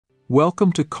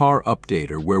Welcome to Car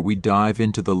Updater, where we dive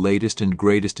into the latest and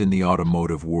greatest in the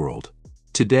automotive world.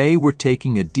 Today we're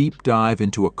taking a deep dive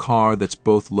into a car that's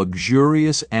both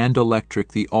luxurious and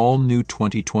electric, the all-new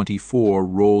 2024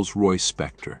 Rolls Royce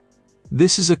Spectre.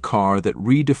 This is a car that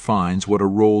redefines what a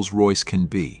Rolls Royce can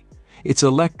be. It's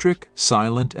electric,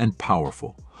 silent, and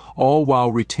powerful, all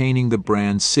while retaining the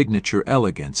brand's signature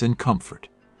elegance and comfort.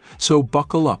 So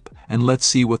buckle up and let's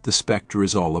see what the Spectre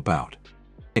is all about.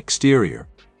 Exterior.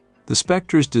 The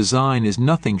Spectre's design is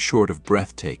nothing short of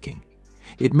breathtaking.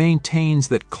 It maintains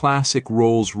that classic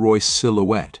Rolls-Royce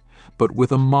silhouette, but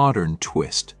with a modern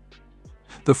twist.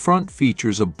 The front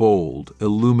features a bold,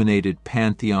 illuminated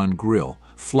Pantheon grille,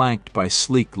 flanked by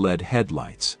sleek LED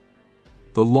headlights.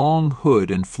 The long hood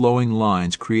and flowing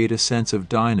lines create a sense of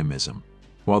dynamism,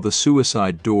 while the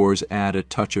suicide doors add a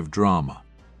touch of drama.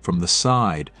 From the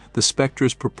side, the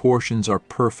Spectre's proportions are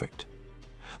perfect.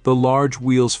 The large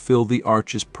wheels fill the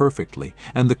arches perfectly,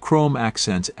 and the chrome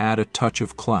accents add a touch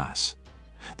of class.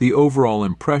 The overall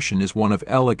impression is one of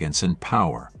elegance and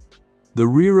power. The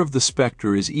rear of the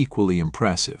Spectre is equally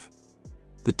impressive.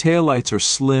 The taillights are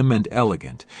slim and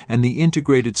elegant, and the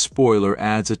integrated spoiler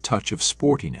adds a touch of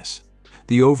sportiness.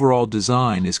 The overall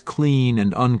design is clean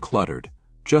and uncluttered,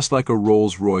 just like a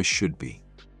Rolls-Royce should be.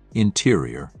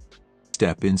 Interior.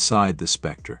 Step inside the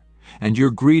Spectre, and you're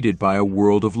greeted by a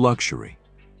world of luxury.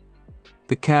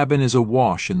 The cabin is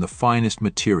awash in the finest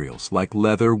materials like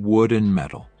leather, wood, and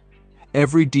metal.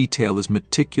 Every detail is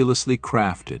meticulously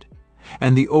crafted,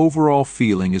 and the overall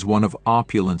feeling is one of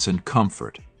opulence and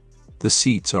comfort. The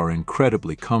seats are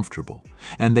incredibly comfortable,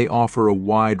 and they offer a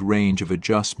wide range of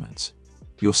adjustments.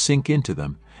 You'll sink into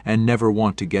them and never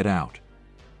want to get out.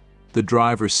 The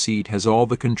driver's seat has all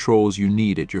the controls you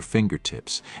need at your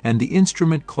fingertips, and the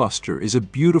instrument cluster is a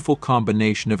beautiful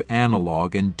combination of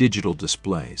analog and digital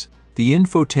displays. The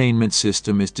infotainment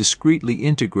system is discreetly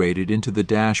integrated into the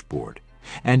dashboard,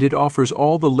 and it offers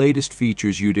all the latest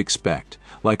features you'd expect,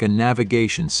 like a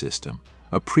navigation system,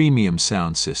 a premium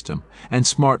sound system, and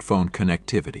smartphone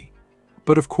connectivity.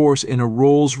 But of course, in a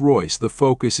Rolls-Royce, the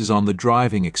focus is on the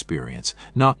driving experience,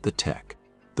 not the tech.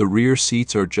 The rear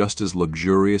seats are just as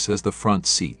luxurious as the front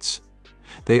seats.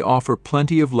 They offer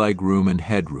plenty of legroom and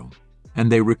headroom, and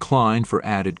they recline for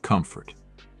added comfort.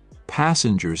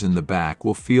 Passengers in the back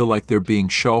will feel like they're being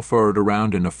chauffeured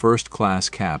around in a first-class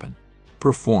cabin.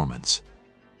 Performance.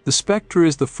 The Spectre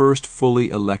is the first fully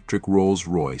electric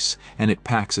Rolls-Royce, and it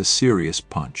packs a serious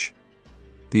punch.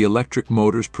 The electric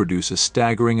motors produce a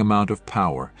staggering amount of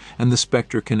power, and the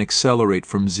Spectre can accelerate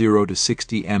from 0 to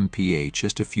 60 mph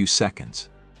just a few seconds.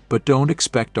 But don't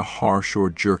expect a harsh or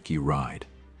jerky ride.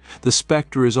 The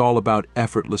Spectre is all about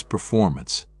effortless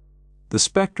performance. The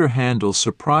Spectre handles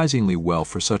surprisingly well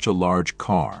for such a large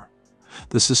car.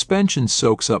 The suspension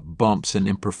soaks up bumps and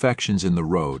imperfections in the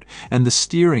road, and the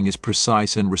steering is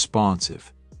precise and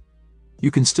responsive.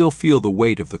 You can still feel the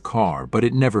weight of the car, but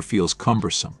it never feels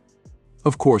cumbersome.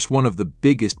 Of course, one of the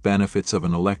biggest benefits of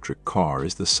an electric car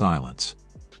is the silence.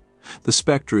 The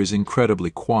Spectre is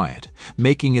incredibly quiet,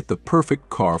 making it the perfect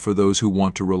car for those who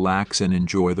want to relax and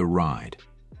enjoy the ride.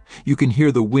 You can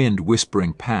hear the wind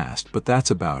whispering past, but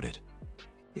that's about it.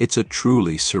 It's a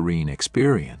truly serene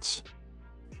experience.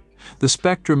 The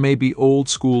Spectre may be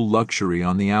old-school luxury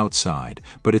on the outside,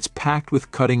 but it's packed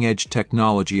with cutting-edge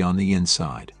technology on the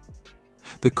inside.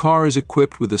 The car is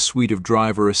equipped with a suite of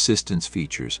driver assistance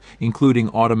features, including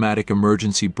automatic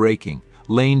emergency braking,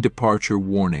 lane departure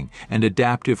warning, and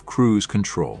adaptive cruise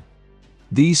control.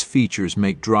 These features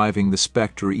make driving the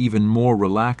Spectre even more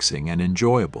relaxing and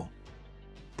enjoyable.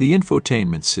 The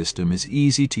infotainment system is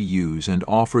easy to use and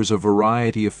offers a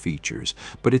variety of features,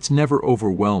 but it's never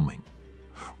overwhelming.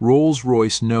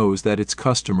 Rolls-Royce knows that its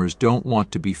customers don't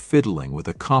want to be fiddling with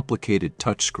a complicated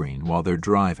touchscreen while they're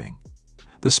driving.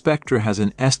 The Spectre has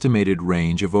an estimated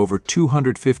range of over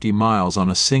 250 miles on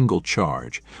a single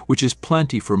charge, which is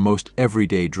plenty for most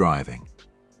everyday driving.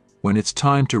 When it's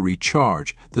time to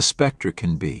recharge, the Spectre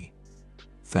can be.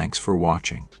 Thanks for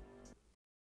watching.